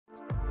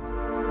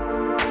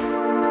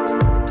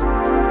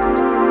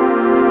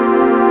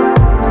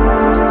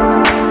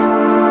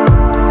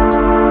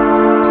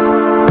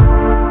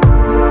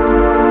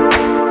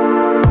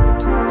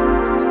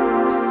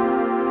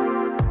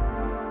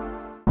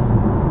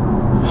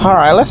All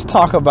right, let's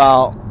talk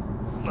about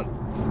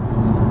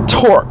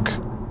torque.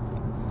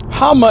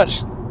 How much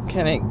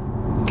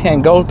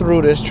can go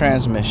through this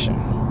transmission?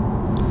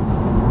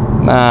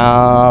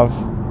 Now,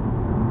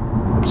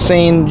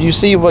 you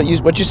see what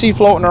you see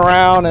floating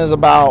around is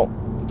about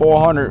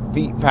 400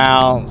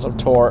 feet-pounds of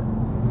torque,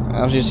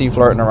 as you see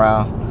floating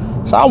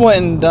around. So I went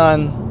and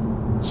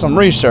done some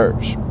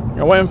research.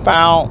 I went and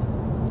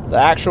found the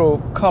actual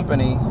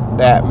company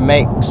that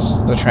makes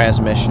the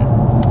transmission.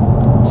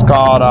 It's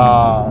called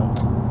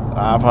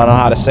I don't know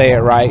how to say it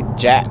right,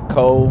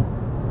 Jatco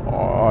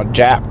or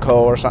Japco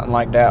or something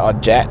like that, or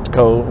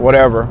Jatco,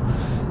 whatever.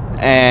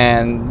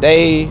 And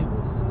they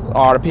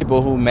are the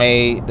people who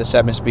made the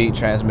 7-speed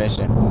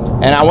transmission.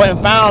 And I went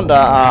and found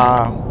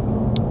a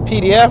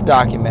PDF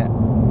document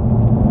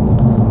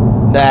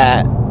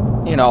that,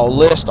 you know,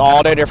 lists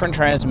all their different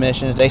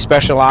transmissions. They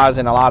specialize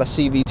in a lot of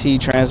CVT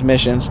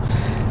transmissions.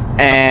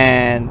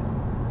 And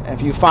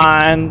if you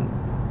find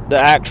the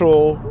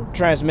actual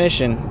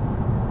transmission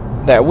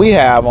that we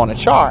have on the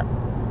chart,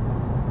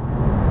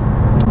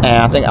 and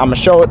I think I'm gonna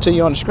show it to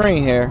you on the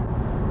screen here,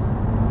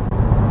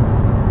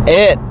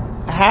 it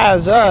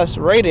has us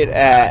rated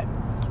at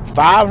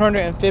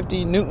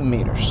 550 Newton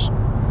meters.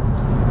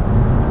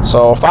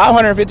 So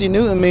 550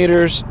 Newton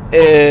meters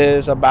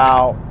is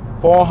about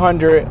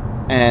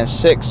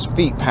 406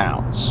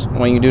 feet-pounds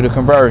when you do the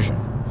conversion.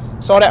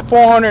 So that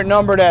 400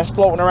 number that's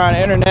floating around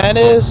the internet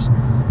is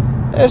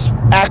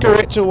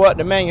accurate to what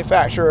the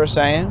manufacturer is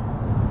saying.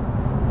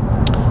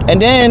 And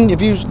then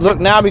if you look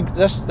now,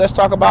 let's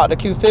talk about the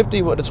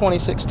Q50 with the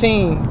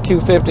 2016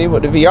 Q50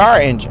 with the VR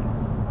engine.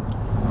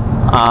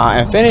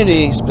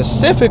 Infiniti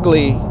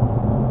specifically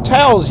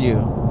tells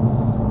you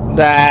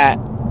that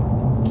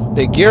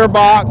the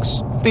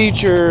gearbox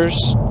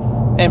features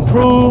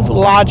improved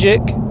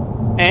logic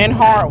and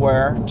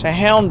hardware to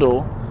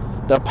handle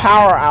the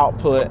power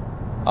output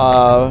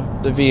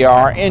of the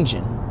VR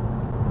engine.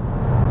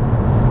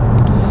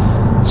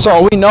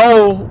 So we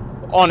know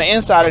on the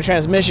inside the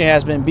transmission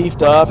has been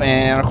beefed up,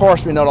 and of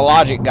course we know the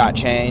logic got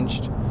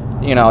changed.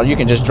 You know, you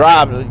can just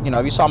drive, you know,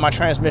 if you saw my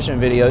transmission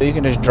video, you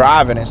can just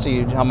drive it and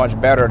see how much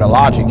better the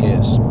logic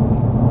is.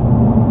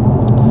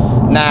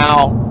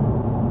 Now,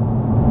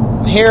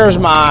 here's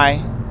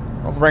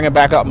I'll bring it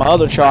back up my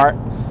other chart.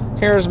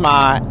 Here's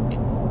my,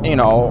 you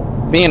know,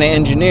 being an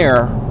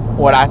engineer,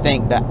 what I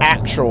think the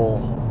actual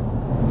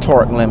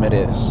torque limit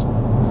is.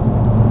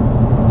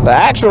 The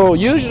actual,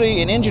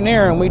 usually in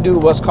engineering, we do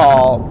what's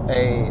called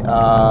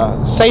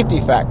a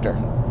safety factor.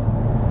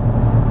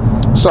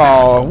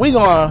 So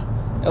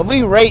if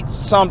we rate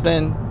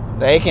something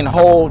that it can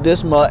hold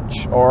this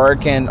much, or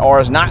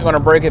it's not going to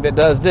break if it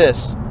does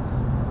this,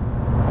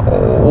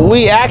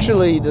 we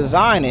actually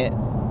design it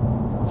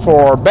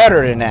for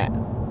better than that,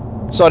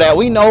 so that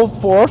we know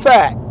for a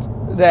fact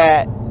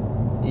that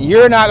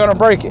you're not going to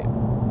break it.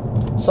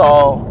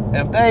 So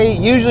if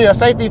usually a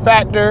safety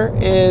factor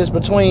is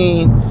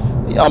between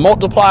a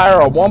multiplier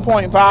of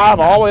 1.5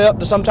 all the way up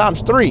to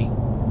sometimes 3.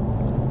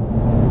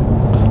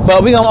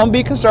 But we're gonna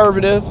be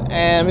conservative,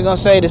 and we're gonna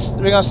say the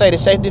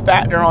safety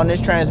factor on this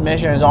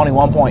transmission is only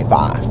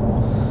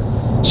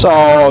 1.5.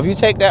 So if you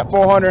take that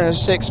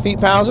 406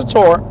 feet-pounds of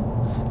torque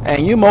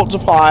and you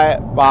multiply it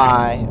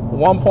by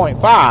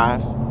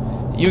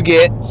 1.5, you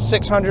get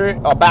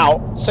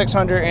about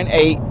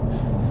 608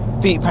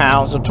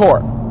 feet-pounds of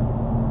torque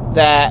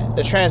that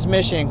the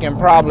transmission can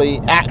probably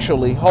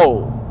actually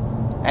hold.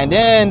 And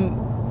then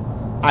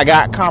I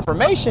got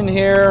confirmation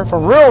here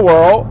from real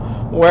world,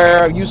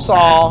 where if you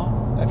saw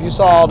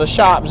the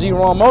shop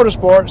Zero One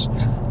Motorsports,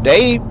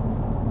 they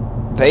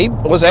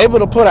was able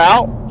to put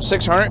out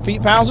 600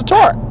 feet-pounds of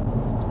torque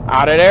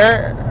out of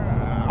their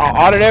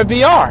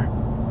VR.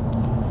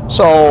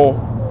 So,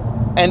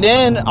 and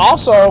then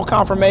also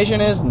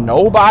confirmation is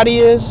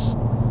nobody's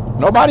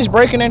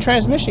breaking their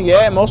transmission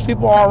yet. Most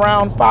people are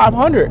around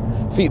 500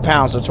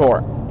 feet-pounds of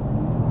torque.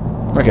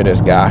 Look at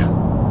this guy.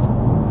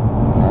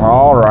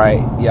 All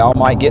right, y'all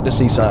might get to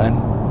see something.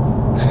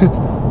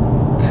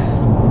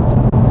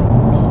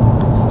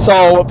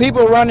 So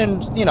people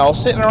running, you know,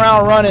 sitting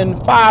around running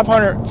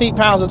 500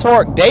 feet-pounds of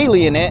torque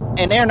daily in it,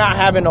 and they're not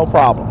having no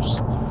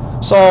problems.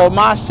 So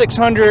my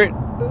 600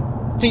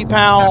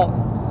 feet-pound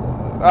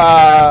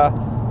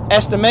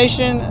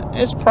estimation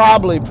is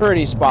probably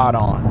pretty spot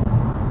on.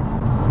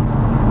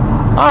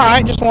 All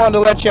right, just wanted to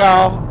let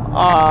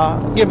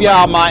y'all, give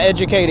y'all my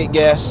educated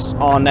guess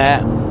on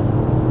that.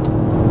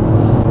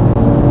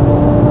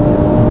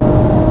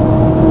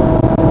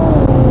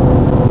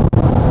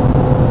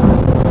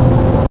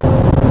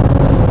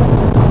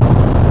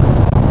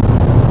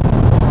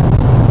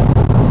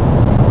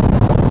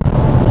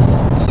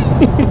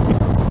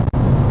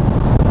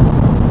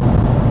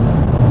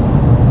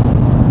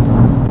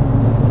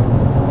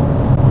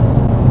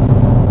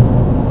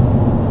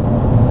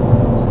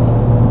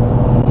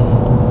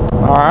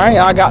 Alright,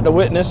 I got to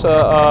witness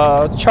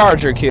a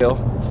charger kill.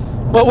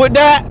 But with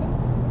that,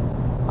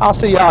 I'll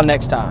see y'all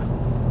next time.